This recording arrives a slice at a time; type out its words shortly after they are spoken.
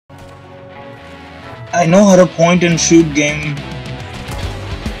I know how to point and shoot game.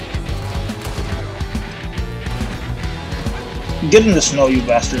 Get in the snow, you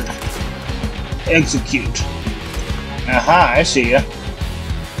bastard. Execute. Aha, I see ya.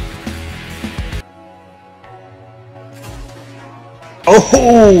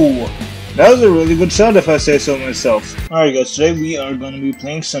 Oh! That was a really good shot if I say so myself. Alright guys, today we are going to be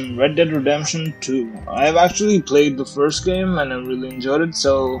playing some Red Dead Redemption 2. I've actually played the first game and I really enjoyed it,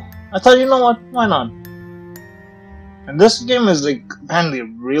 so I thought, you know what, why not? And this game is like apparently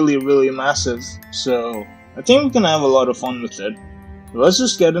really massive, so I think we can have a lot of fun with it. So let's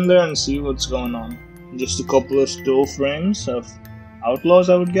just get in there and see what's going on. Just a couple of still frames of Outlaws,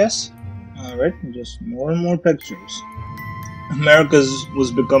 I would guess. Alright, just more and more pictures. America was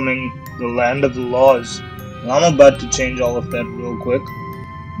becoming the land of the laws. Well, I'm about to change all of that real quick.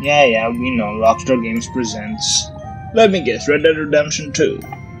 Yeah, we know. Rockstar Games presents. Let me guess, Red Dead Redemption 2.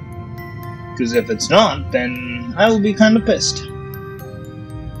 Because if it's not, then I will be kinda pissed.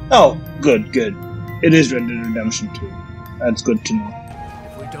 Oh, good. It is Red Dead Redemption 2. That's good to know.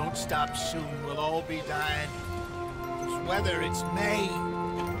 If we don't stop soon, we'll all be dying. This weather, it's May.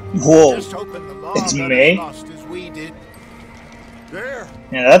 Whoa, Just hoping the law it's May? lost as we did. There.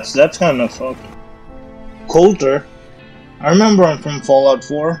 Yeah, that's kind of fucked. Coulter. I remember him from Fallout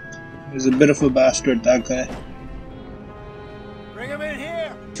 4. He's a bit of a bastard, that guy. Bring him in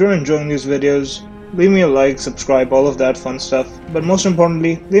here. If you're enjoying these videos, leave me a like, subscribe, all of that fun stuff. But most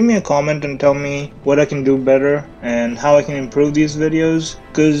importantly, leave me a comment and tell me what I can do better and how I can improve these videos.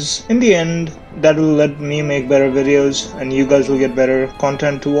 Because in the end, that will let me make better videos and you guys will get better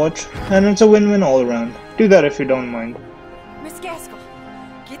content to watch. And it's a win-win all around. Do that if you don't mind. Miss Gaskell,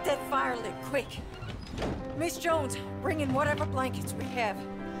 get that fire lit, quick. Miss Jones, bring in whatever blankets we have.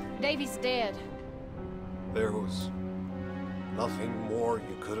 Davy's dead. There was nothing more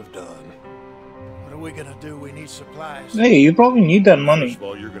you could have done. What are we gonna do? We need supplies. Hey, you probably need that money. First of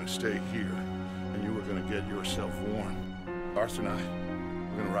all, you're gonna stay here, and you are gonna get yourself warm. Arthur and I,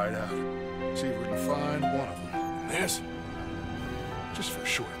 we're gonna ride out, see if we can find one of them. And this, just for a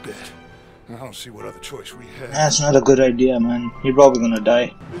short bit. I don't see what other choice we have. That's not a good idea, man. You're probably gonna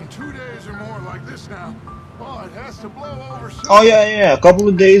die. In 2 days or more like this now, oh, it has to blow over soon. Oh yeah, a couple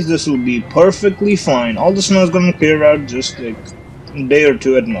of days this will be perfectly fine. All the snow is gonna clear out just like a day or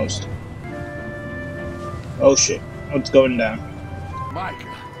two at most. Oh shit, what's going down? Mike.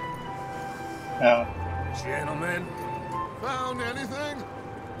 Gentlemen, Found anything?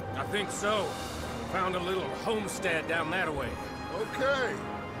 I think so. Found a little homestead down that way. Okay.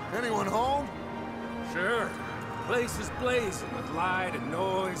 Anyone home? Sure. Place is blazing with light and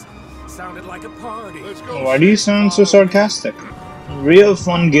noise. Sounded like a party. Let's go. Why do you sound so sarcastic? Real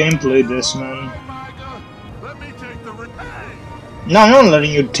fun gameplay this, man. Micah, let me take the hey. No, I'm not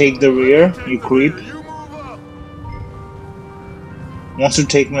letting you take the rear, you creep. You move up. Wants to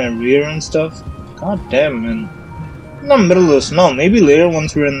take my rear and stuff? God damn, man. In the middle of the snow, maybe later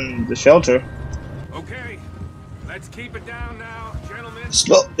once we're in the shelter. Okay, let's keep it down now, gentlemen.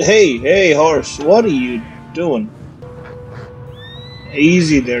 Slow. Hey, horse, what are you doing?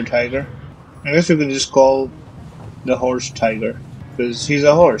 Easy there, Tiger. I guess we can just call the horse Tiger, because he's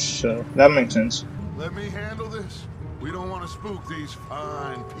a horse, so that makes sense. Let me handle this. We don't want to spook these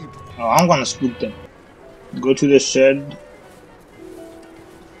fine people. Oh, I'm gonna spook them. Go to the shed.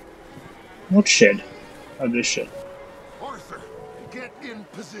 What shed? Oh, this shed. Arthur, get in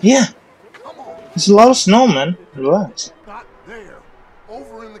position. Yeah, Come on. there's a lot of snow, man. Relax. Not there.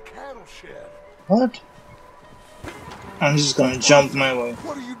 Over in the cattle shed. What? I'm just gonna jump my way.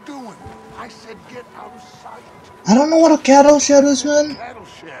 What are you doing? I said get out of sight. I don't know what a cattle shed is, man. Cattle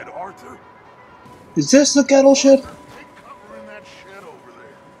shed, Arthur. Is this the cattle shed? Take cover in that shed over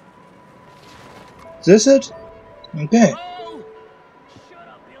there. Is this it? Okay. Hello? Shut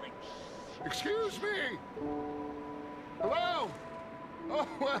up, Billy. Excuse me. Hello? Oh,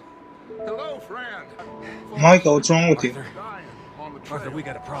 well. Hello, friend. Michael, what's wrong with you? Dying on the trail. Arthur, we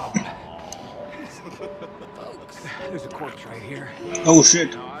got a problem. There's a corpse right here. Oh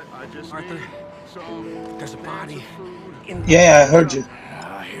shit. I just Arthur, need some there's a body cans of food. in the... Yeah, I heard you.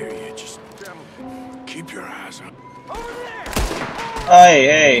 I hear you. Just keep your eyes up.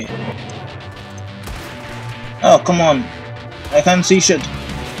 Hey. Oh, come on. I can't see shit.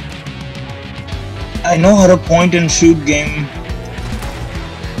 I know how to point and shoot game.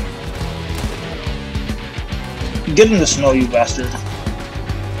 Get in the snow, you bastard.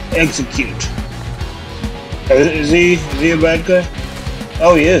 Execute. Is he a bad guy?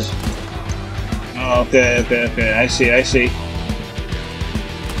 Oh, he is. Oh, okay. I see.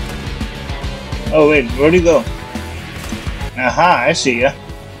 Oh, wait, where'd he go? Aha, I see ya.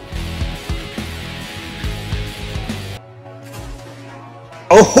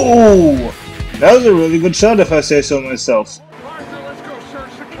 Oh! That was a really good shot if I say so myself. Arthur, let's go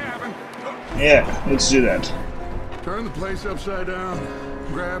search the cabin. Yeah, let's do that. Turn the place upside down.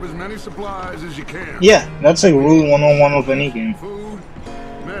 Grab as many supplies as you can. Yeah, that's like rule 101 of any game. Food,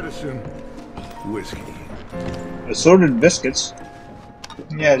 medicine, whiskey. Assorted biscuits.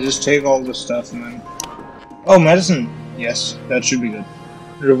 Yeah, just take all the stuff, man. Oh, medicine. Yes, that should be good.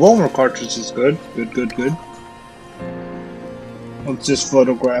 Revolver cartridge is good. Good. What's this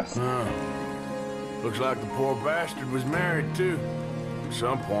photograph? Looks like the poor bastard was married too. At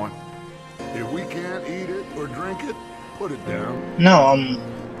some point. If we can't eat it or drink it, put it down. No, I'm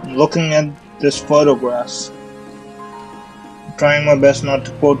looking at this photograph. I'm trying my best not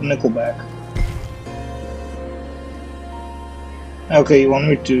to quote Nickelback. Okay, you want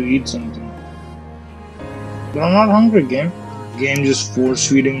me to eat something. But I'm not hungry, game. Game just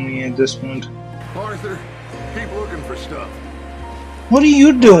force-feeding me at this point. Arthur, keep looking for stuff. What are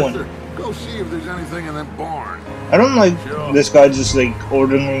you doing? Arthur, go see if there's anything in that barn. I don't like this guy just like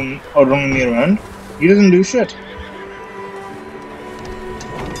ordering me around. He doesn't do shit.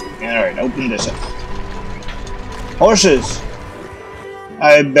 Alright, open this up. Horses!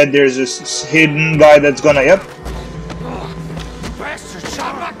 I bet there's this hidden guy that's gonna, yep.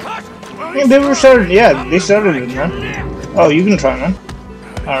 Yeah, they were started, yeah, they started it, man. Oh, you can try, man.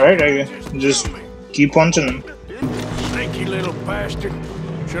 Alright, I guess. Just keep punching him. Sneaky little bastard.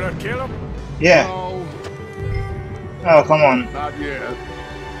 Should I kill him? Yeah. No, Oh, come on. not yet.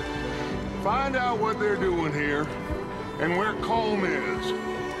 Find out what they're doing here and where Colm is.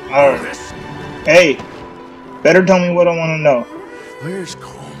 Alright. Hey, better tell me what I want to know. Where's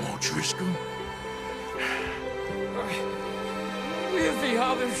Colm O'Driscoll? With the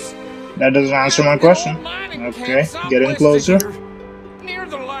others. That doesn't answer my question. Okay, getting closer. Near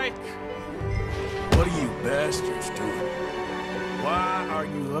the lake. What are you bastards doing? Why are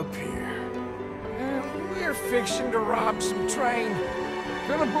you up here? We're fixing to rob some train.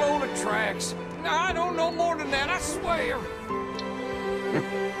 Gonna blow the tracks. No, I don't know more than that, I swear.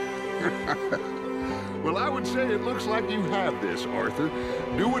 Well, I would say it looks like you have this, Arthur.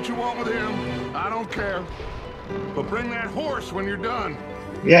 Do what you want with him. I don't care. But bring that horse when you're done.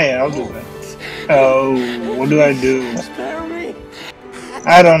 Yeah, I'll do that. Oh, what do I do? Spare me.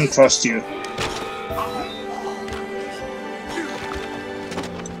 I don't trust you.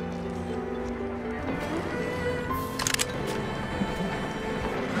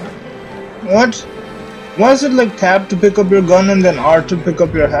 What? Why is it like tap to pick up your gun and then R to pick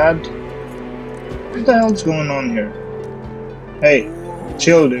up your hat? What the hell's going on here? Hey,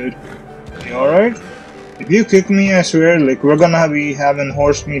 chill, dude. You alright? If you kick me, I swear, like, we're gonna be having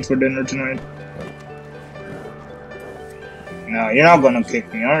horse meat for dinner tonight. No, you're not gonna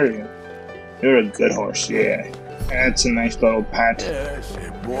kick me, are you? You're a good horse, yeah. That's a nice little pat. Yes,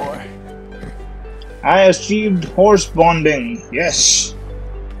 boy. I achieved horse bonding, yes.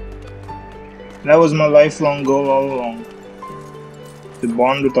 That was my lifelong goal all along. To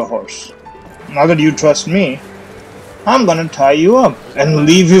bond with a horse. Now that you trust me, I'm gonna tie you up and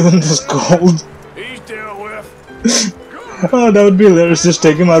leave you in this cold. He's dealt with. Oh, that would be hilarious. Just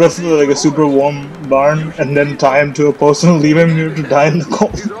take him out of like a super warm barn and then tie him to a post and leave him here to die in the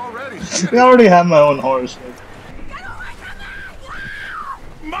cold. I already have my own horse.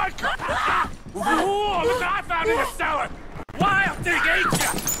 Michael! Whoa, look what I found in the cellar! Wild thing, ain't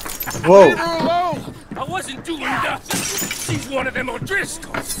ya? Whoa. I wasn't doing nothing. She's one of them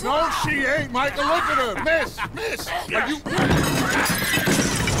O'Driscolls. No, she ain't, Michael. Look at her. Miss. Are you...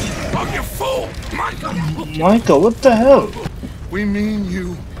 Oh, you fool! Michael! Michael, what the hell? We mean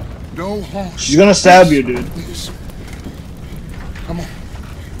you. No harm. She's gonna stab you, dude. Miss. Come on.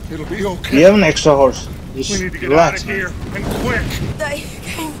 It'll be okay. You have an extra horse. Just We need to get relax, out of man. here, and quick. They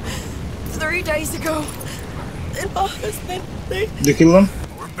came 3 days ago. And my husband, Did you kill him?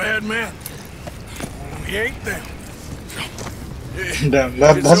 We're bad men. We ain't them. Damn,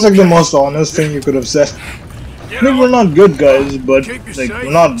 that's like the most honest thing you could have said. Get Maybe we're on. not good guys, but Keep you like safe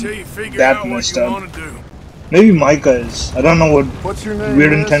we're not until you figure that out what messed you up. want to do. Maybe Micah is. I don't know what What's your name,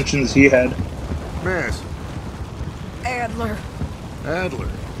 weird miss? intentions he had. Miss. Adler, Adler.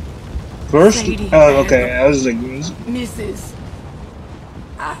 First? Sadie Oh, okay. I was like, Mrs.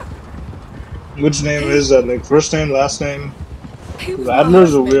 which name is that? Like first name, last name? He was my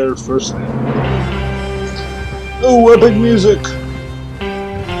Adler's a husband. weird first name. Oh, epic music!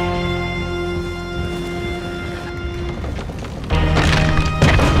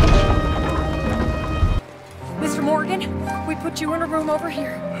 Mr. Morgan, we put you in a room over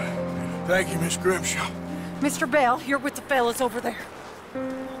here. Thank you, Miss Grimshaw. Mr. Bell, you're with the fellas over there.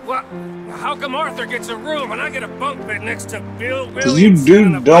 What? How come Arthur gets a room and I get a bunk bed next to Bill? Because you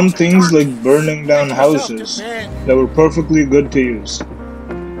do dumb things like burning down houses that were perfectly good to use.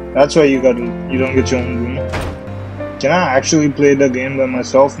 That's why you don't get your own room. Can I actually play the game by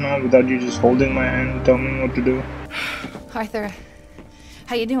myself now without you just holding my hand and telling me what to do? Arthur,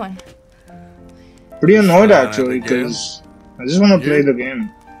 how you doing? Pretty annoyed actually, because I just want to play the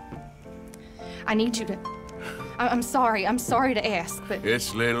game. I need you to... I'm sorry to ask, but...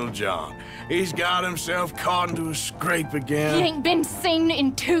 It's little John. He's got himself caught into a scrape again. He ain't been seen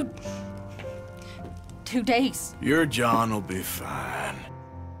in two days. Your John will be fine.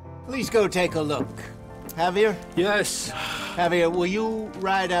 Please go take a look. Javier? Yes. Javier, will you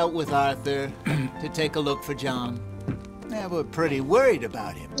ride out with Arthur to take a look for John? Yeah, we're pretty worried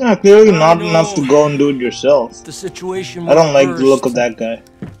about him. Yeah, clearly not enough to go and do it yourself. The situation I don't like the look of that guy.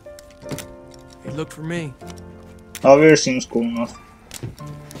 He looked for me. Javier seems cool enough.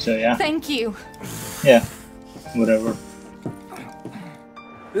 So yeah. Thank you. Yeah. Whatever.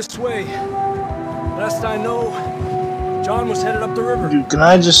 This way. Last I know, John was headed up the river. Dude, can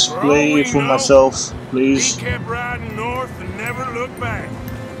I just play for myself, please? He kept riding north and never looked back.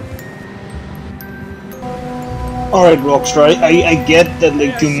 Alright, Rockstar, I get that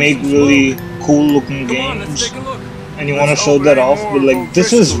like you make really cool looking games and you want to show that off, but like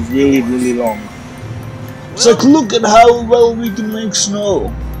this is really long. It's like, look at how well we can make snow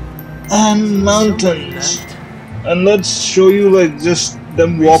and mountains, and let's show you like just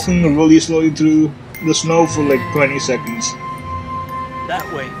them walking really slowly through the snow for like 20 seconds. That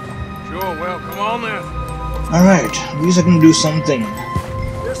way. Sure, well, come on then. Alright, at least I can do something.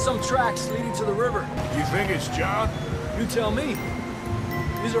 There's some tracks leading to the river. You think it's John? You tell me.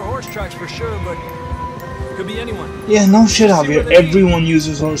 These are horse tracks for sure, but could be anyone. Yeah, no shit, Javier. Everyone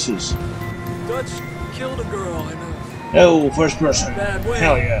uses horses. Dutch killed a girl in a Oh, first person. bad way.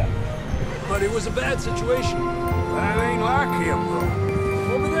 Hell yeah. But it was a bad situation. That ain't like him,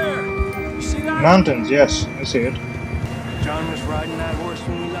 though. Over there. You see that? Mountains, yes, I see it. John was riding that horse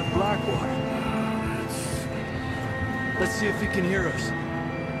when we left Blackwater. Let's see if he can hear us.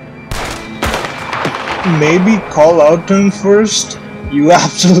 Maybe call out to him first? You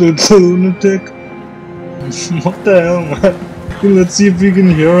absolute lunatic. What the hell, man? Let's see if he can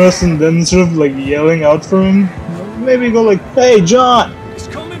hear us and then sort of like yelling out for him. Maybe go like, hey John!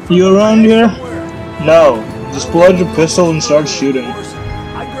 You around here? No. Just pull out your pistol and start shooting.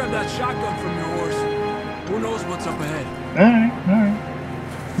 I grabbed that shotgun from your horse. Who knows what's up ahead?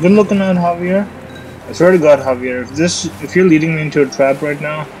 Alright. Good looking at Javier. I swear to God, Javier, if you're leading me into a trap right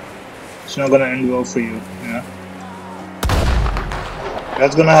now, it's not gonna end well for you, yeah?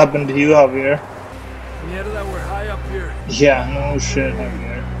 That's gonna happen to you, Javier. Yeah, that we're high up here. Yeah, no shit,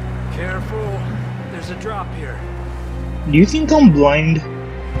 Javier. Careful. There's a drop here. Do you think I'm blind?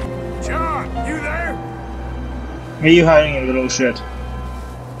 John, you there? Where are you hiding, you little shit?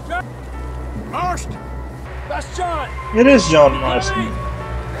 Marston! That's John! It is John Marston.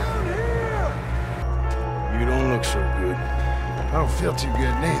 You don't look so good. I don't feel too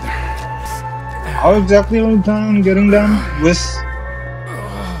good neither. How exactly are we planning on getting down? With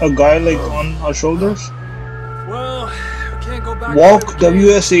a guy like on our shoulders? Well, we can't go back. Walk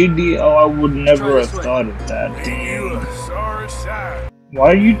WSAD. Oh, I would never have thought of that. You a sorry sight.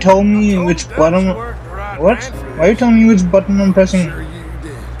 Why are you telling me which button? What? Why are you telling me which button I'm pressing? Sure you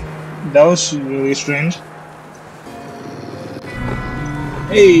did. That was really strange.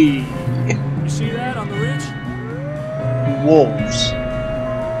 Hey, You see that on the ridge? wolves.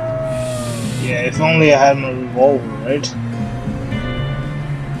 Yeah, if only I had my revolver, right?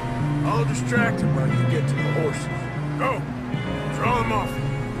 I'll distract him while you get to the horses. Go! Draw them off.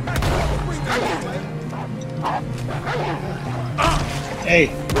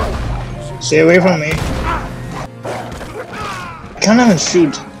 Hey, stay away from me. Can't even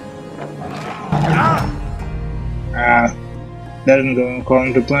shoot. Ah, that didn't go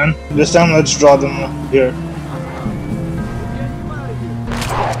according to plan. This time let's draw them here.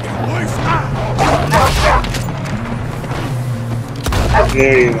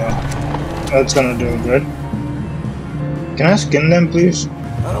 There you go. That's gonna do it, right? Can I skin them, please?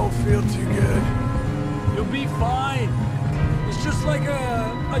 I don't feel too good. You'll be fine. It's just like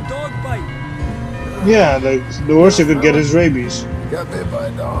a dog bite. Yeah, like the worst you could get is rabies. Got bit by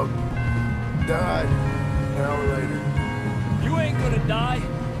a dog. Died. An hour later. You ain't gonna die.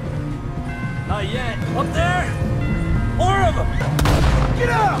 Not yet. Up there! More of them! Get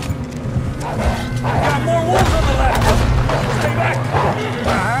out! Got more wolves on the left! Stay back!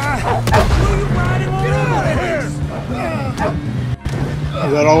 Get out of here!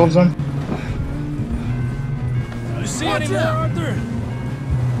 Is that all of them? You see any more, Arthur?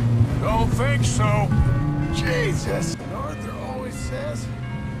 think so. Jesus! Arthur always says,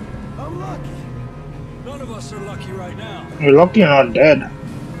 I'm lucky. None of us are lucky right now. You're lucky you're not dead.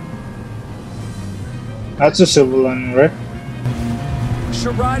 That's a silver lining, right? We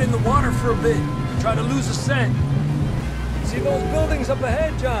should ride in the water for a bit. Try to lose a scent. See those buildings up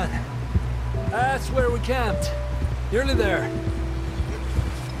ahead, John? That's where we camped. Nearly there.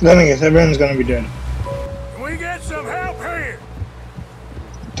 Then I guess everyone's gonna be dead. Can we get some help here?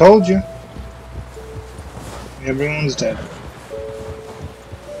 Told you. Everyone's dead.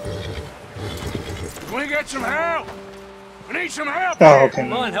 Can we get some help? We need some help Oh, here. okay.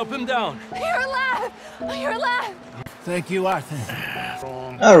 Come on, help him down. You're alive! You're alive! Thank you, Arthur.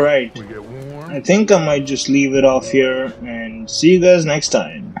 Alright. We get warm. I think I might just leave it off here and see you guys next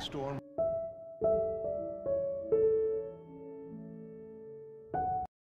time.